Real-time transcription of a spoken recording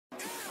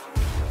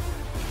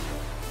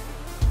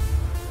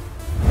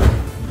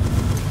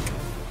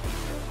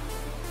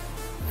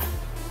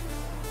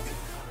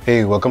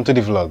Hey, welcome to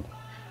the vlog.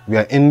 We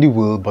are in the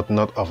world but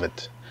not of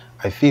it.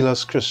 I feel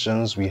as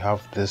Christians we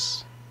have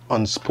this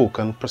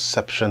unspoken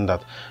perception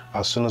that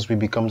as soon as we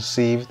become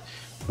saved,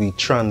 we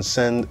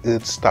transcend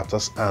earth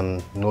status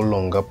and no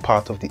longer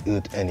part of the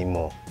earth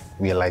anymore.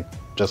 We are like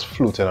just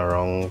floating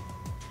around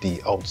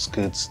the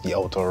outskirts, the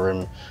outer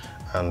rim,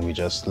 and we're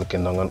just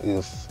looking down on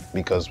earth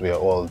because we are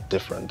all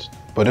different.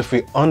 But if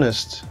we're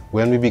honest,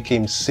 when we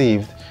became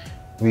saved,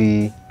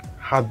 we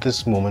had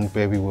this moment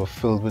where we were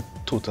filled with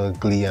total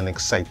glee and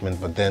excitement,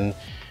 but then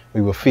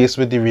we were faced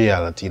with the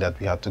reality that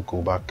we had to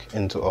go back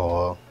into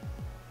our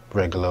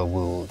regular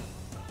world,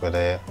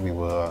 whether we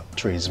were a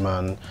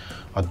tradesman,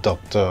 a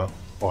doctor,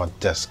 or a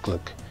desk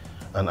clerk.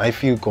 And I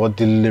feel God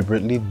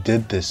deliberately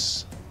did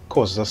this,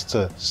 caused us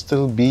to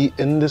still be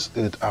in this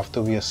earth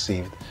after we are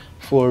saved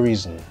for a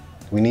reason.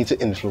 We need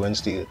to influence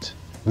the earth.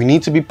 We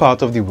need to be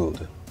part of the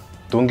world.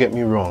 Don't get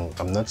me wrong,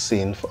 I'm not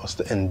saying for us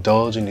to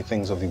indulge in the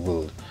things of the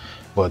world,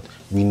 but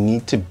we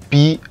need to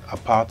be a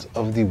part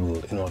of the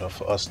world in order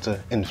for us to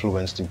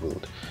influence the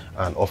world.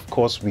 And of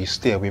course, we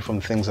stay away from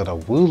things that are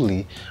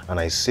worldly. And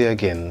I say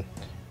again,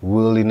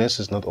 worldliness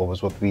is not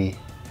always what we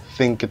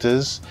think it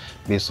is.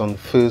 Based on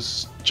 1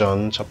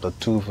 John chapter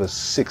 2 verse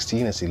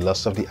 16, it's the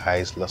lust of the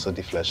eyes, lust of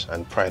the flesh,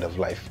 and pride of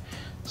life.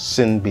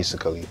 Sin,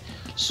 basically.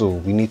 So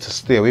we need to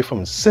stay away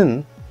from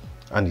sin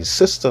and the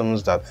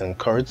systems that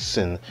encourage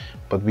sin,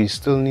 but we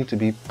still need to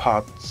be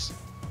parts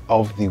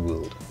of the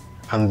world.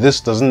 And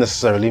this doesn't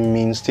necessarily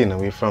mean staying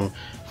away from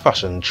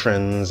fashion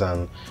trends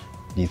and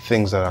the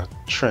things that are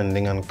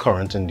trending and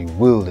current in the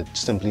world. It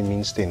simply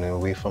means staying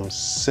away from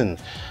sin.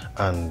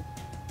 And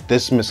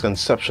this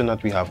misconception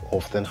that we have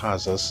often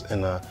has us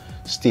in a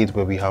state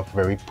where we have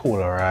very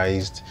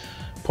polarized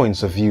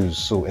points of view.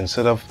 So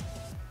instead of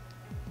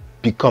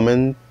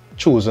becoming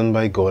chosen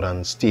by God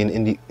and staying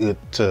in the earth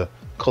to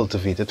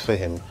cultivate it for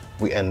Him,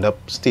 we end up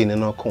staying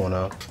in our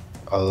corner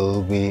a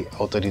little way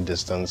out of the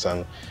distance,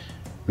 and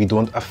we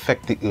don't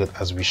affect the earth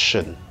as we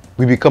should.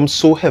 We become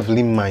so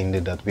heavily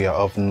minded that we are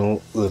of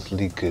no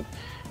earthly good.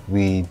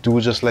 We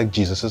do just like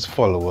Jesus'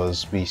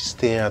 followers. We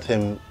stare at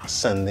Him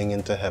ascending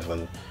into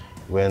heaven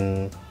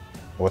when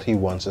what He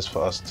wants is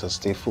for us to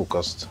stay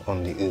focused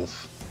on the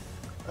earth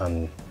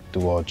and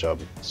do our job.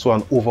 So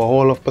an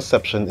overhaul of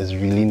perception is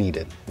really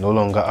needed. No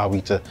longer are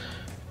we to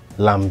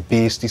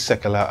lambaste the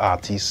secular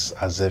artists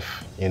as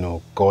if,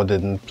 God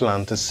didn't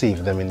plan to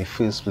save them in the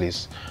first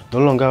place. No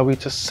longer are we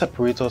to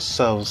separate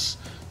ourselves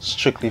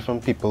strictly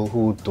from people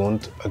who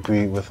don't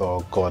agree with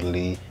our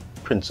godly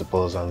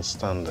principles and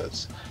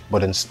standards.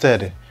 But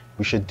instead,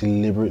 we should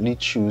deliberately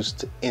choose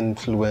to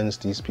influence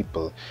these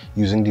people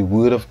using the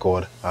Word of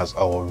God as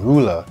our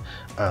ruler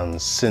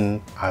and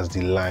sin as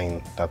the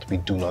line that we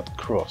do not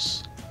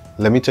cross.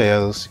 Let me tell you a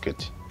little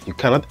secret. You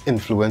cannot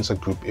influence a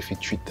group if you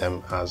treat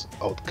them as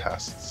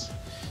outcasts.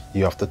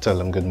 You have to tell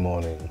them good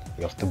morning.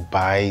 You have to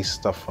buy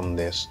stuff from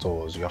their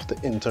stores. You have to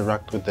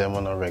interact with them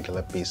on a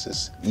regular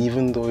basis,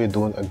 even though you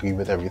don't agree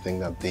with everything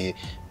that they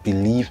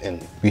believe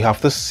in. We have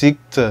to seek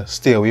to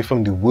stay away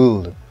from the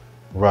world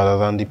rather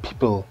than the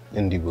people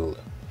in the world.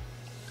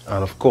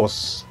 And of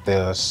course,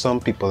 there are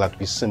some people that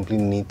we simply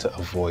need to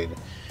avoid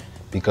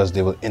because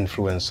they will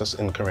influence us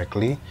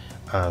incorrectly,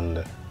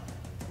 and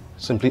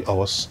simply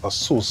our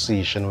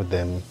association with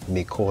them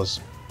may cause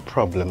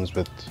problems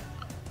with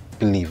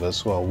believers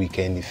who are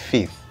weaker in the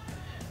faith.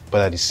 But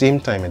at the same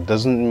time, it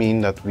doesn't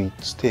mean that we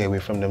stay away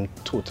from them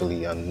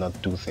totally and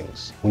not do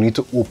things. We need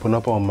to open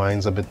up our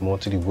minds a bit more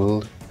to the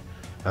world,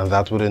 and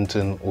that would in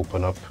turn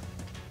open up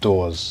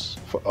doors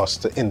for us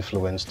to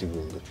influence the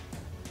world.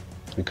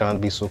 We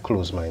can't be so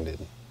close-minded.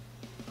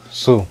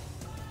 So,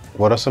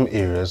 what are some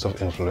areas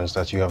of influence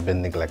that you have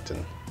been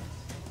neglecting?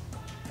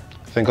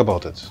 Think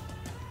about it.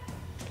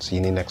 See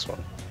you in the next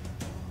one.